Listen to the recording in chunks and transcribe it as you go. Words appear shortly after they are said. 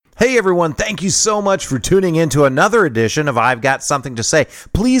Hey everyone, thank you so much for tuning in to another edition of I've Got Something to Say.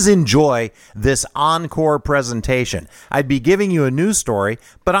 Please enjoy this encore presentation. I'd be giving you a news story,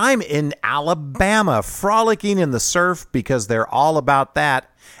 but I'm in Alabama frolicking in the surf because they're all about that,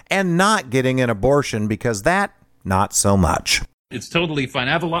 and not getting an abortion because that, not so much. It's totally fine.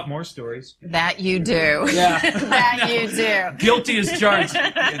 I have a lot more stories. That you do. Yeah. That you do. Guilty as charged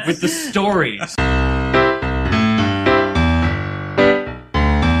with the stories.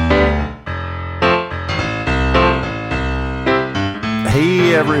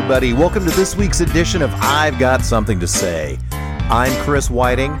 Hey everybody, welcome to this week's edition of I've Got Something to Say. I'm Chris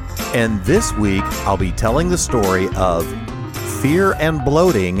Whiting, and this week I'll be telling the story of fear and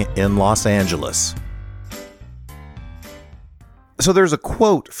bloating in Los Angeles. So there's a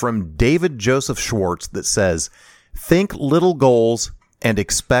quote from David Joseph Schwartz that says, "Think little goals and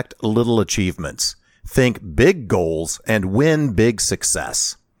expect little achievements. Think big goals and win big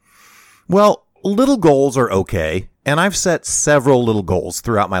success." Well, little goals are okay, and I've set several little goals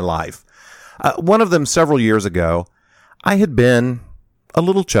throughout my life. One of them several years ago, I had been a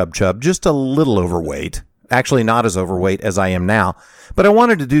little chub, just a little overweight. Actually, not as overweight as I am now, but I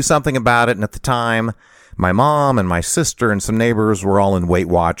wanted to do something about it, and at the time, my mom and my sister and some neighbors were all in Weight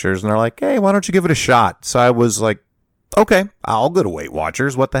Watchers, and they're like, "Hey, why don't you give it a shot?" So I was like, okay, I'll go to Weight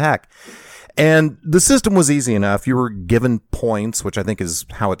Watchers. What the heck? And the system was easy enough. You were given points, which I think is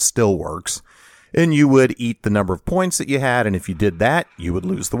how it still works. And you would eat the number of points that you had, and if you did that, you would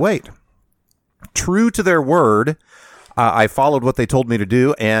lose the weight. True to their word, I followed what they told me to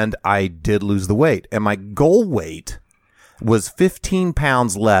do, and I did lose the weight. And my goal weight was 15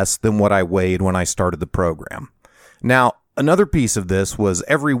 pounds less than what I weighed when I started the program. Now, another piece of this was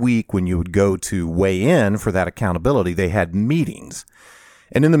every week when you would go to weigh in for that accountability, they had meetings.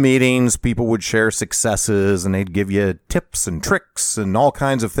 And in the meetings, people would share successes, and they'd give you tips and tricks and all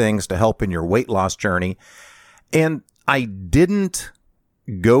kinds of things to help in your weight loss journey. And I didn't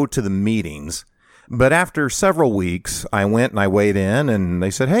go to the meetings, but after several weeks, I went and I weighed in, and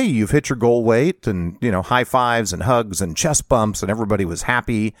they said, "Hey, you've hit your goal weight," and, high fives and hugs and chest bumps, and everybody was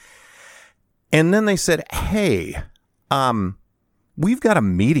happy. And then they said, "Hey, we've got a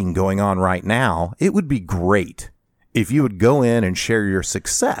meeting going on right now. It would be great if you would go in and share your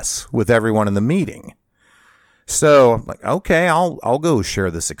success with everyone in the meeting." So I'm like, okay, I'll go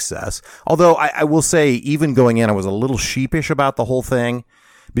share the success. Although I will say, even going in, I was a little sheepish about the whole thing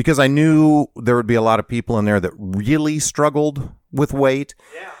because I knew there would be a lot of people in there that really struggled with weight.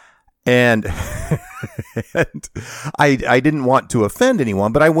 Yeah. And, and I didn't want to offend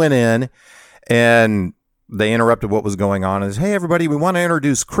anyone, but I went in and they interrupted what was going on and said, "Hey, everybody, we want to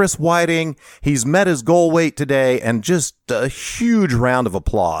introduce Chris Whiting. He's met his goal weight today," and just a huge round of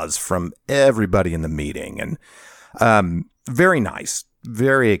applause from everybody in the meeting. And very nice,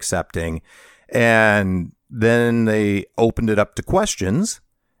 very accepting. And then they opened it up to questions.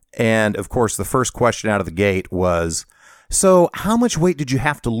 And, of course, the first question out of the gate was, "So how much weight did you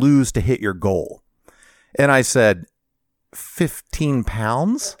have to lose to hit your goal?" And I said, 15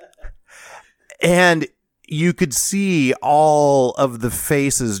 pounds. And you could see all of the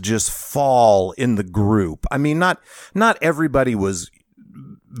faces just fall in the group. I mean, not everybody was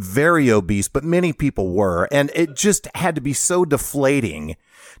very obese, but many people were. And it just had to be so deflating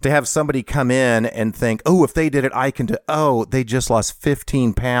to have somebody come in and think, "Oh, if they did it, I can do." Oh, they just lost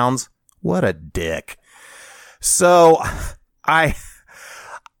 15 pounds. What a dick. So I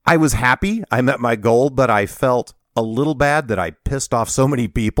was happy. I met my goal, but I felt a little bad that I pissed off so many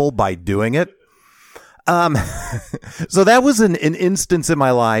people by doing it. So that was an instance in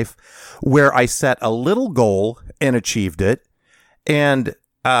my life where I set a little goal and achieved it. And,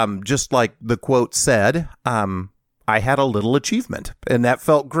 just like the quote said, I had a little achievement, and that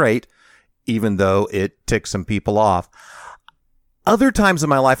felt great, even though it ticked some people off. Other times in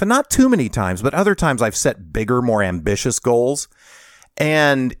my life, and not too many times, but other times I've set bigger, more ambitious goals.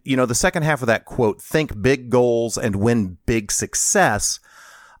 And, the second half of that quote, think big goals and win big success.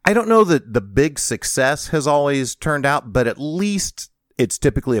 I don't know that the big success has always turned out, but at least it's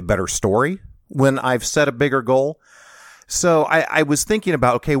typically a better story when I've set a bigger goal. So I was thinking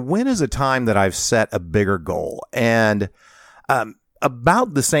about, okay, when is a time that I've set a bigger goal? And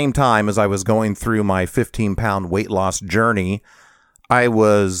about the same time as I was going through my 15-pound weight loss journey, I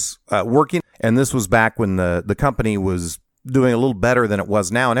was working, and this was back when the company was doing a little better than it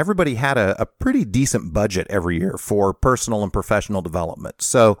was now, and everybody had a pretty decent budget every year for personal and professional development.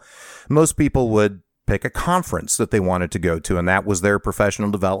 So most people would pick a conference that they wanted to go to, and that was their professional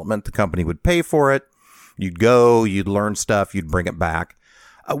development. The company would pay for it. You'd go, you'd learn stuff, you'd bring it back.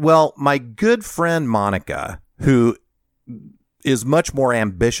 Well, my good friend Monica, who is much more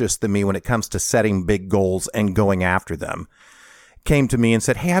ambitious than me when it comes to setting big goals and going after them, came to me and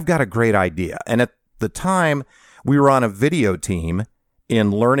said, hey, I've got a great idea. And at the time, we were on a video team in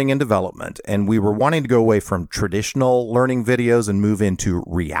learning and development, and we were wanting to go away from traditional learning videos and move into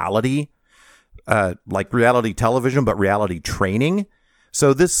reality, like reality television, but reality training.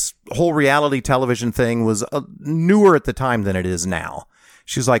 So this whole reality television thing was newer at the time than it is now.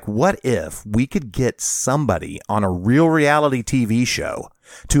 She's like, what if we could get somebody on a real reality TV show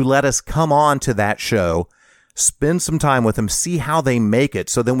to let us come on to that show, spend some time with them, see how they make it,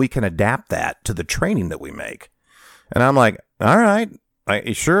 so then we can adapt that to the training that we make. And I'm like, all right,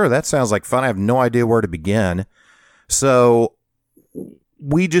 sure, that sounds like fun. I have no idea where to begin. So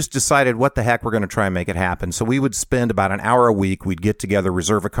we just decided, what the heck, we're going to try and make it happen. So we would spend about an hour a week. We'd get together,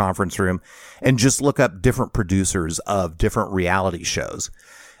 reserve a conference room, and just look up different producers of different reality shows.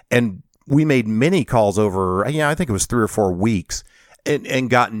 And we made many calls over, I think it was 3 or 4 weeks, and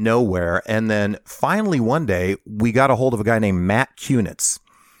got nowhere. And then finally one day, we got a hold of a guy named Matt Kunitz,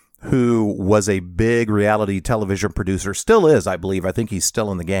 who was a big reality television producer, still is, I believe. I think he's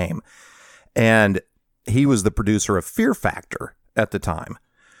still in the game. And he was the producer of Fear Factor at the time.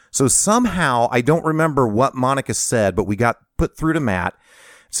 So somehow, I don't remember what Monica said, but we got put through to Matt,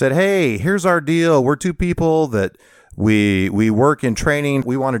 said, hey, here's our deal. We're 2 people that we work in training.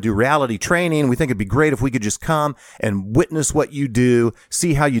 We want to do reality training. We think it'd be great if we could just come and witness what you do,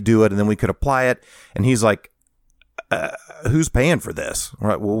 see how you do it, and then we could apply it. And he's like, who's paying for this? All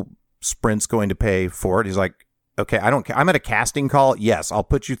right, well, Sprint's going to pay for it. He's like, okay, I don't care. I'm at a casting call. Yes, I'll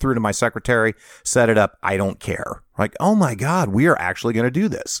put you through to my secretary, set it up. I don't care. Like, oh my God, we are actually going to do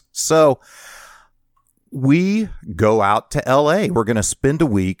this. So we go out to LA. We're going to spend a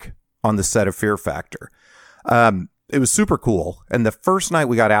week on the set of Fear Factor. It was super cool. And the first night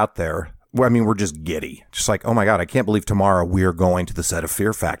we got out there, we're just giddy. Just like, oh my God, I can't believe tomorrow we are going to the set of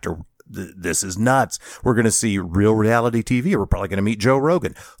Fear Factor. This is nuts. We're going to see real reality TV. We're probably going to meet Joe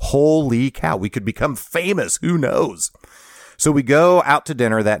Rogan. Holy cow. We could become famous. Who knows? So we go out to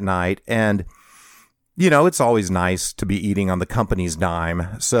dinner that night, and, it's always nice to be eating on the company's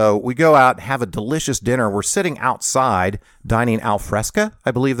dime. So we go out, have a delicious dinner. We're sitting outside, dining al fresco,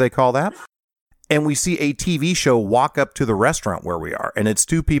 I believe they call that. And we see a TV show walk up to the restaurant where we are, and it's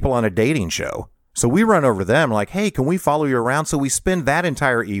 2 people on a dating show. So we run over to them like, hey, can we follow you around? So we spend that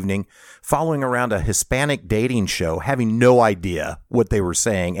entire evening following around a Hispanic dating show, having no idea what they were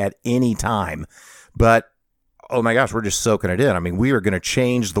saying at any time. But, oh my gosh, we're just soaking it in. We are going to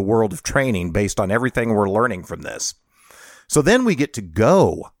change the world of training based on everything we're learning from this. So then we get to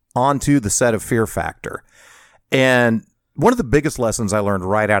go onto the set of Fear Factor. And one of the biggest lessons I learned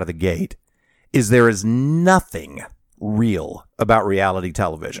right out of the gate is there is nothing real about reality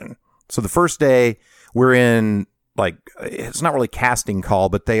television. So the first day we're in, it's not really casting call,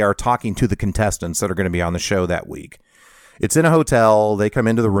 but they are talking to the contestants that are going to be on the show that week. It's in a hotel. They come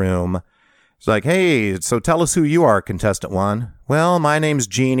into the room. It's like, hey, so tell us who you are, contestant 1. Well, my name's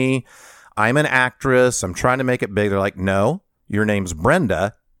Jeannie. I'm an actress. I'm trying to make it big. They're like, no, your name's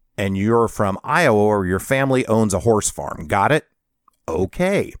Brenda, and you're from Iowa, or your family owns a horse farm. Got it?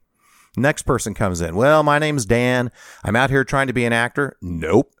 Okay. Next person comes in. Well, my name's Dan. I'm out here trying to be an actor.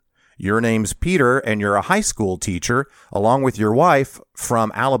 Nope. Your name's Peter, and you're a high school teacher, along with your wife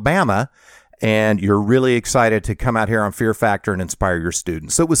from Alabama, and you're really excited to come out here on Fear Factor and inspire your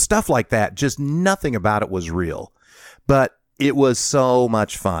students. So it was stuff like that. Just nothing about it was real. But it was so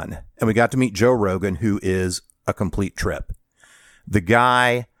much fun. And we got to meet Joe Rogan, who is a complete trip. The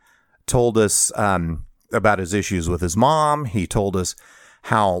guy told us about his issues with his mom. He told us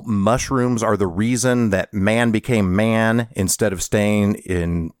how mushrooms are the reason that man became man instead of staying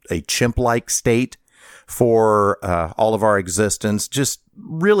in a chimp-like state for all of our existence. Just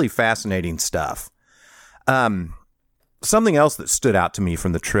really fascinating stuff. Something else that stood out to me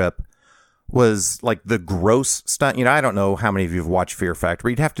from the trip was like the gross stunt. I don't know how many of you have watched Fear Factor.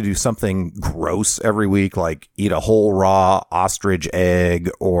 You'd have to do something gross every week, like eat a whole raw ostrich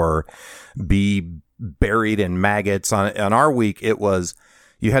egg or be buried in maggots. On our week, it was,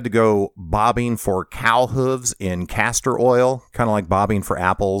 you had to go bobbing for cow hooves in castor oil, kind of like bobbing for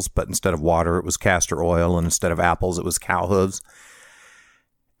apples, but instead of water, it was castor oil, and instead of apples, it was cow hooves.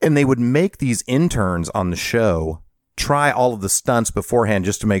 And they would make these interns on the show try all of the stunts beforehand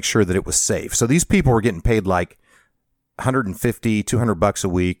just to make sure that it was safe. So these people were getting paid like $150, $200 a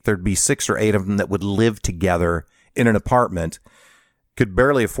week. There'd be 6 or 8 of them that would live together in an apartment, could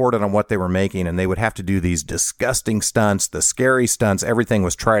barely afford it on what they were making, and they would have to do these disgusting stunts, the scary stunts. Everything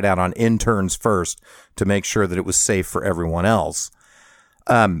was tried out on interns first to make sure that it was safe for everyone else.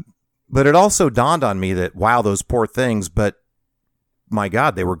 But it also dawned on me that, wow, those poor things, but my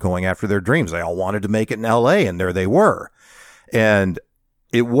God, they were going after their dreams. They all wanted to make it in LA, and there they were. And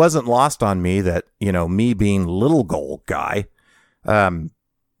it wasn't lost on me that, me being little goal guy,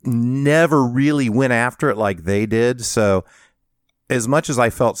 never really went after it like they did. So as much as I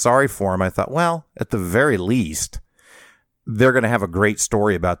felt sorry for them, I thought, well, at the very least, they're going to have a great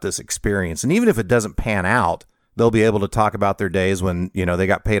story about this experience. And even if it doesn't pan out, they'll be able to talk about their days when, they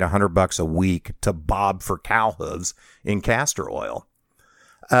got paid $100 a week to bob for cow hooves in castor oil.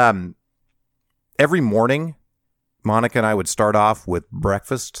 Every morning, Monica and I would start off with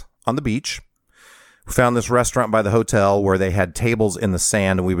breakfast on the beach. We found this restaurant by the hotel where they had tables in the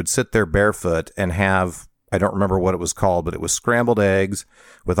sand, and we would sit there barefoot and have, I don't remember what it was called, but it was scrambled eggs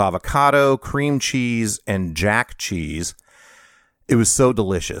with avocado, cream cheese, and jack cheese. It was so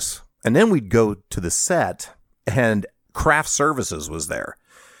delicious. And then we'd go to the set, and craft services was there.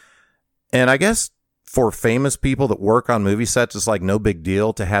 And I guess for famous people that work on movie sets, it's like no big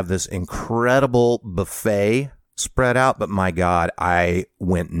deal to have this incredible buffet spread out. But my God, I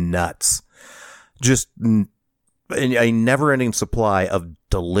went nuts. Just a never-ending supply of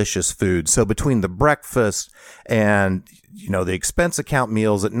delicious food. So between the breakfast and, the expense account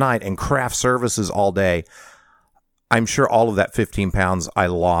meals at night and craft services all day, I'm sure all of that 15 pounds I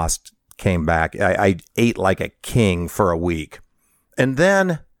lost came back. I ate like a king for a week. And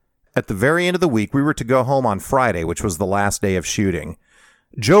then at the very end of the week, we were to go home on Friday, which was the last day of shooting.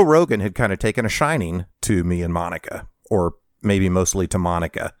 Joe Rogan had kind of taken a shining to me and Monica, or maybe mostly to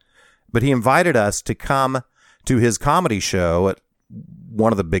Monica. But he invited us to come to his comedy show at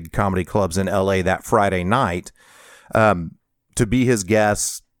one of the big comedy clubs in LA that Friday night, to be his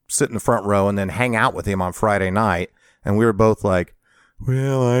guests, sit in the front row, and then hang out with him on Friday night. And we were both like,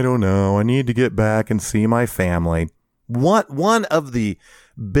 well, I don't know. I need to get back and see my family. One of the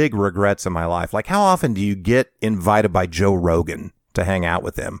big regrets in my life, like how often do you get invited by Joe Rogan to hang out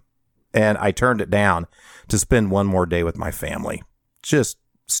with him? And I turned it down to spend one more day with my family. Just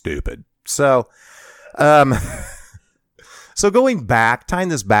stupid. So, so going back, tying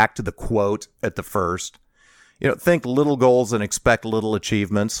this back to the quote at the first, think little goals and expect little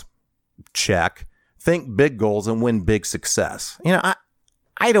achievements. Check. Think big goals and win big success.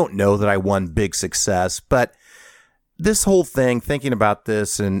 I don't know that I won big success, but this whole thing, thinking about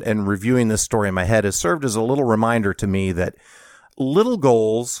this and reviewing this story in my head, has served as a little reminder to me that little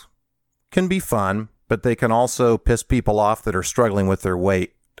goals can be fun, but they can also piss people off that are struggling with their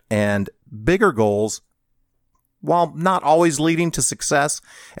weight. And bigger goals, while not always leading to success,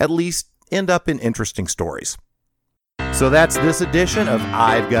 at least end up in interesting stories. So that's this edition of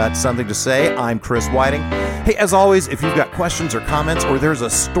I've Got Something to Say. I'm Chris Whiting. Hey, as always, if you've got questions or comments, or there's a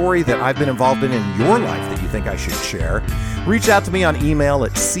story that I've been involved in your life that you think I should share, reach out to me on email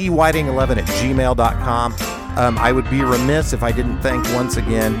at cwhiting11@gmail.com. I would be remiss if I didn't thank once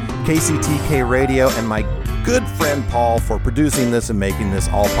again KCTK Radio and my good friend Paul for producing this and making this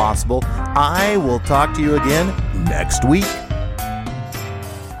all possible. I will talk to you again next week.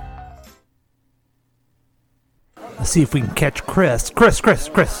 Let's see if we can catch Chris. Chris,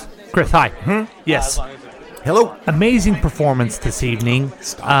 hi. Yes. Hello. Amazing performance this evening.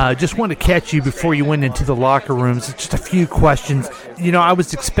 Just want to catch you before you went into the locker rooms. Just a few questions. I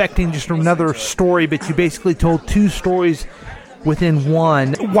was expecting just another story, but you basically told two stories within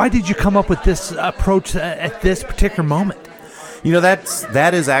one. Why did you come up with this approach at this particular moment?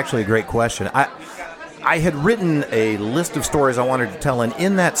 That is actually a great question. I had written a list of stories I wanted to tell, and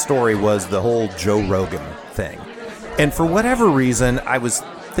in that story was the whole Joe Rogan thing. And for whatever reason, I was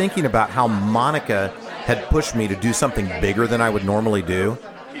thinking about how Monica had pushed me to do something bigger than I would normally do.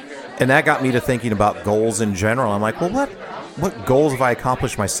 And that got me to thinking about goals in general. I'm like, well, what goals have I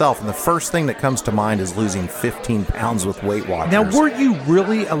accomplished myself? And the first thing that comes to mind is losing 15 pounds with Weight Watchers. Now, were you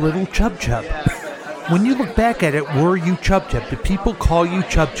really a little chub? When you look back at it, were you chub? Did people call you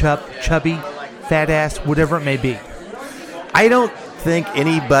chubby, fat ass, whatever it may be? I don't think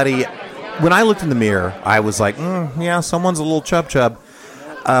anybody... When I looked in the mirror, I was like, yeah, someone's a little chub.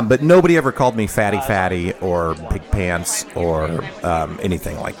 But nobody ever called me fatty, or big pants, or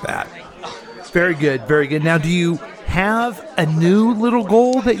anything like that. Very good, very good. Now, do you have a new little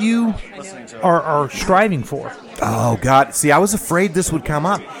goal that you are striving for? Oh, God. See, I was afraid this would come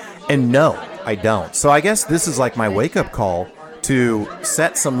up. And no, I don't. So I guess this is like my wake-up call to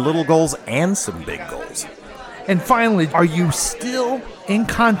set some little goals and some big goals. And finally, are you still in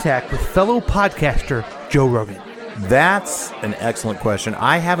contact with fellow podcaster Joe Rogan? That's an excellent question.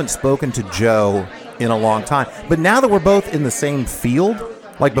 I haven't spoken to Joe in a long time. But now that we're both in the same field,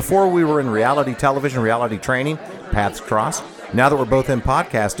 like before we were in reality television, reality training, paths crossed. Now that we're both in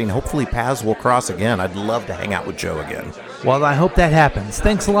podcasting, hopefully paths will cross again. I'd love to hang out with Joe again. Well, I hope that happens.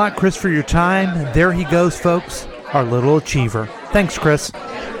 Thanks a lot, Chris, for your time. There he goes, folks, our little achiever. Thanks, Chris.